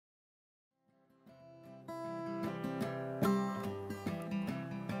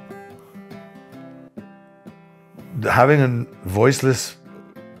having a voiceless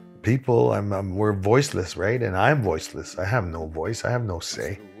people, we're voiceless, right? And I'm voiceless. I have no voice. I have no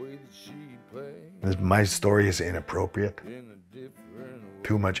say. My story is inappropriate.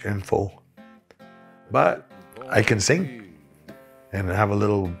 Too much info. But I can sing and have a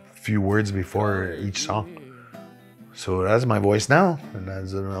little few words before each song. So that's my voice now. And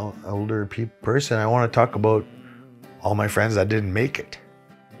as an older person, I want to talk about all my friends that didn't make it.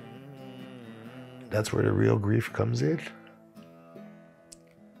 That's where the real grief comes in.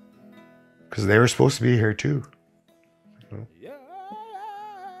 Because they were supposed to be here too.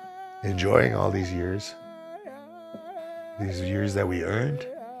 Enjoying all these years that we earned.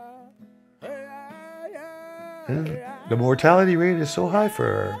 And the mortality rate is so high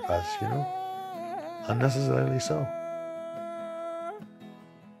for us, unnecessarily so.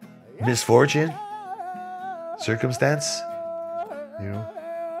 Misfortune, circumstance,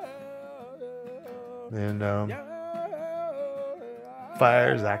 and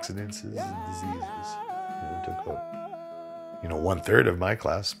fires, accidents, and diseases. Took about 1/3 of my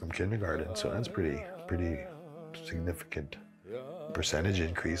class from kindergarten, so that's pretty significant percentage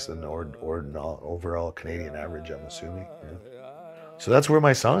increase in overall Canadian average, I'm assuming. So that's where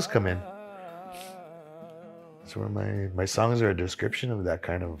my songs come in. That's where my songs are a description of that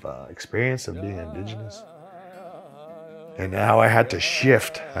kind of experience of being Indigenous. And how I had to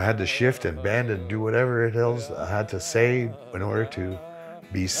shift. I had to shift and bend and do whatever it is I had to say in order to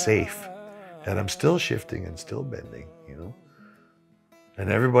be safe. And I'm still shifting and still bending, And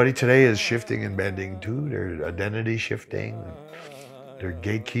everybody today is shifting and bending too. Their identity shifting. They're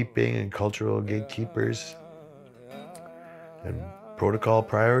gatekeeping and cultural gatekeepers. And protocol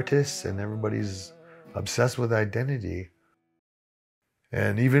prioritists. And everybody's obsessed with identity.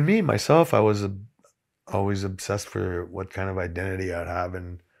 And even me, myself, I was always obsessed for what kind of identity I'd have,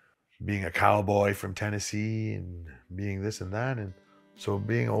 and being a cowboy from Tennessee and being this and that. And so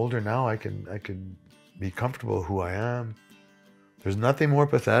being older now, I can be comfortable who I am. There's nothing more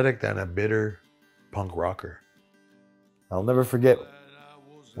pathetic than a bitter punk rocker. I'll never forget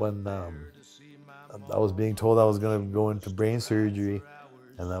when I was being told I was going to go into brain surgery,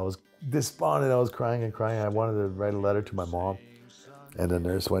 and I was despondent. I was crying and crying. I wanted to write a letter to my mom, and the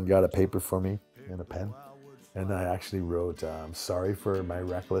nurse went and got a paper for me and a pen. And I actually wrote, I'm sorry for my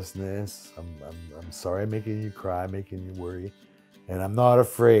recklessness. I'm sorry I'm making you cry, making you worry. And I'm not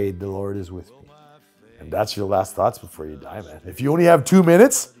afraid. The Lord is with me. And that's your last thoughts before you die, man. If you only have 2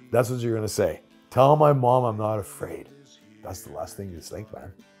 minutes, that's what you're going to say. Tell my mom I'm not afraid. That's the last thing you think,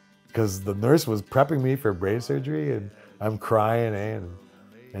 man. Because the nurse was prepping me for brain surgery, and I'm crying,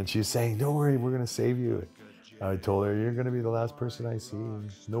 and she's saying, don't worry, we're going to save you. I told her, you're going to be the last person I see.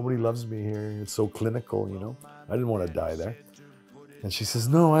 Nobody loves me here. It's so clinical, I didn't want to die there. And she says,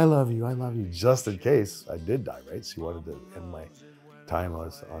 no, I love you, just in case I did die, right? She wanted to end my time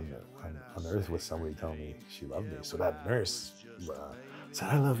on earth with somebody telling me she loved me. So that nurse said,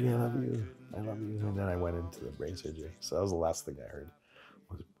 I love you. And then I went into the brain surgery. So that was the last thing I heard,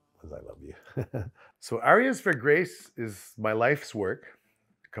 was I love you. So Arias for Grace is my life's work,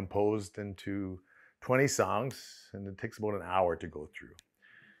 composed into 20 songs, and it takes about an hour to go through.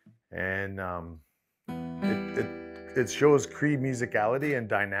 And it shows Cree musicality and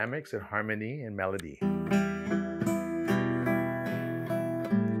dynamics and harmony and melody.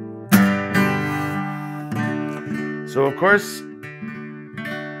 So of course,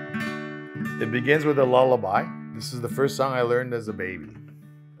 it begins with a lullaby. This is the first song I learned as a baby,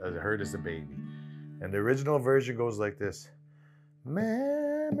 as I heard as a baby. And the original version goes like this.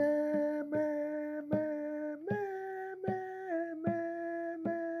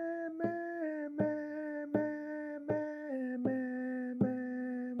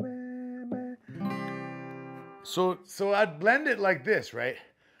 So I'd blend it like this, right?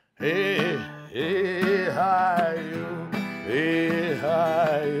 Hey, hey, hi, you. Hey,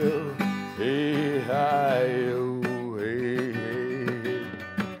 hi, you. Hey, hi, you. Hey,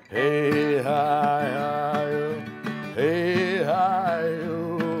 hey, hey, hi, you. Hey, hi, you.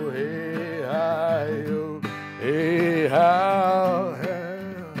 Hey, hi, you. Hey, how, hey.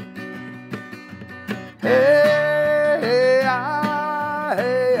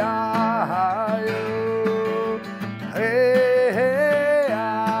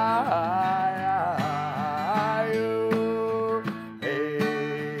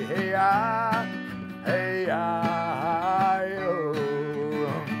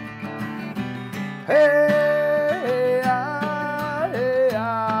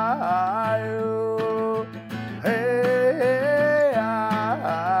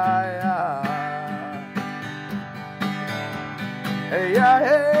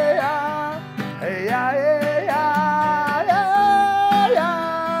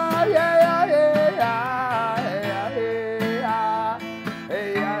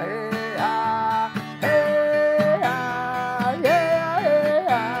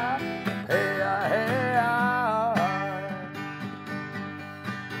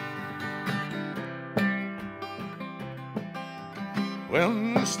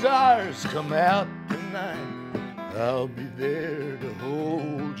 When the stars come out tonight, I'll be there to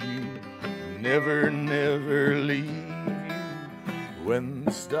hold you, never, never leave you. When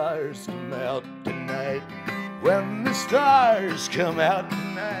the stars come out tonight, when the stars come out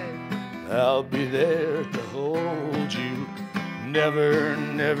tonight, I'll be there to hold you, never,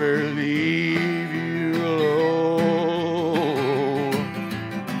 never leave you alone.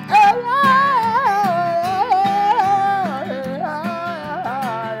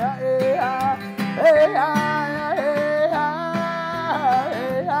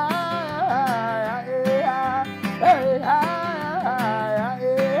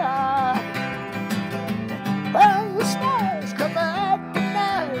 When the stars come out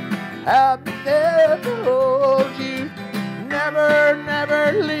tonight, I'll be there to hold you, never,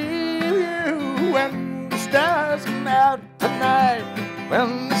 never leave you. When the stars come out tonight,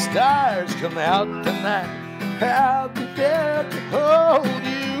 when the stars come out tonight, I'll be there to hold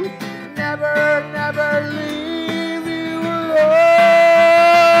you, never, never leave you alone.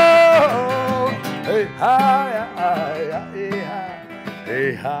 Hey, hi, hi, hey, hi,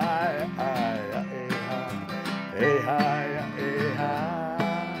 hey, hi, hi, hey, hi, hey, hi, hey, hi,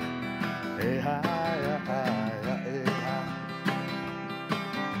 hey, hi, hi, hey, hi.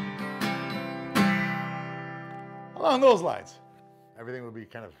 Along those lines, everything would be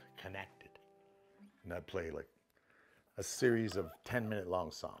kind of connected. And I'd play like a series of 10-minute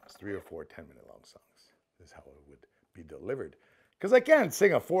long songs, 3 or 4 10-minute long songs is how it would be delivered. Because I can't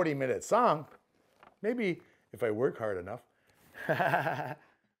sing a 40-minute song. Maybe if I work hard enough.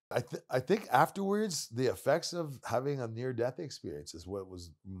 I think afterwards, the effects of having a near-death experience is what was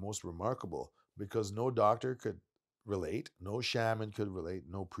most remarkable, because no doctor could relate, no shaman could relate,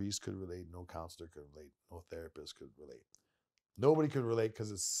 no priest could relate, no counselor could relate, no therapist could relate. Nobody could relate because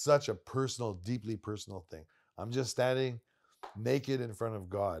it's such a personal, deeply personal thing. I'm just standing naked in front of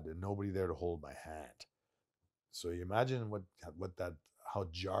God and nobody there to hold my hand. So you imagine how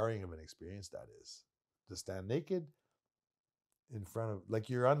jarring of an experience that is, to stand naked in front of, like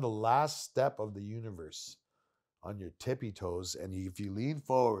you're on the last step of the universe on your tippy toes, and if you lean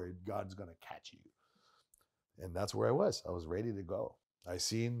forward, God's going to catch you. And that's where I was. I was ready to go. I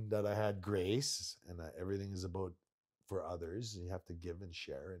seen that I had grace, and that everything is about for others. You have to give and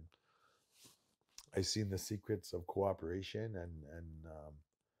share. And I seen the secrets of cooperation and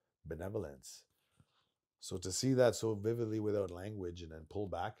benevolence. So to see that so vividly without language, and then pull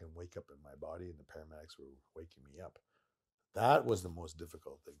back and wake up in my body, and the paramedics were waking me up, that was the most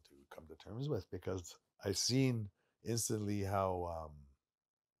difficult thing to come to terms with, because I seen instantly how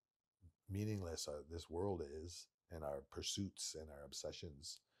meaningless this world is, and our pursuits and our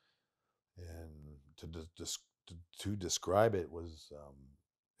obsessions, and to describe it was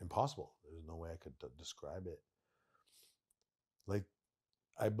impossible. There's no way I could describe it. Like,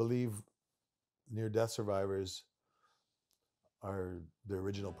 I believe near-death survivors are the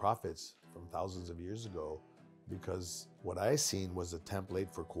original prophets from thousands of years ago, because what I seen was a template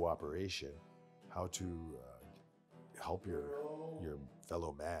for cooperation, how to help your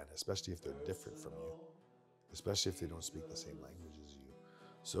fellow man, especially if they're different from you, especially if they don't speak the same language as you.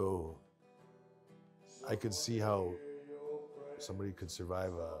 So I could see how somebody could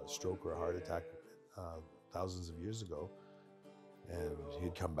survive a stroke or a heart attack thousands of years ago, and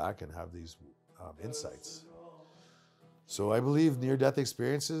he'd come back and have these insights. So I believe near-death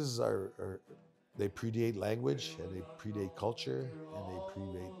experiences they predate language, and they predate culture, and they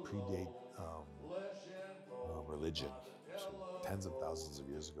predate religion. So tens of thousands of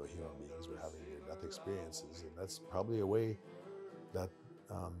years ago, human beings were having near-death experiences, and that's probably a way that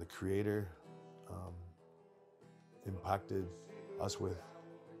the Creator impacted us with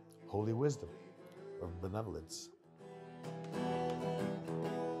holy wisdom of benevolence.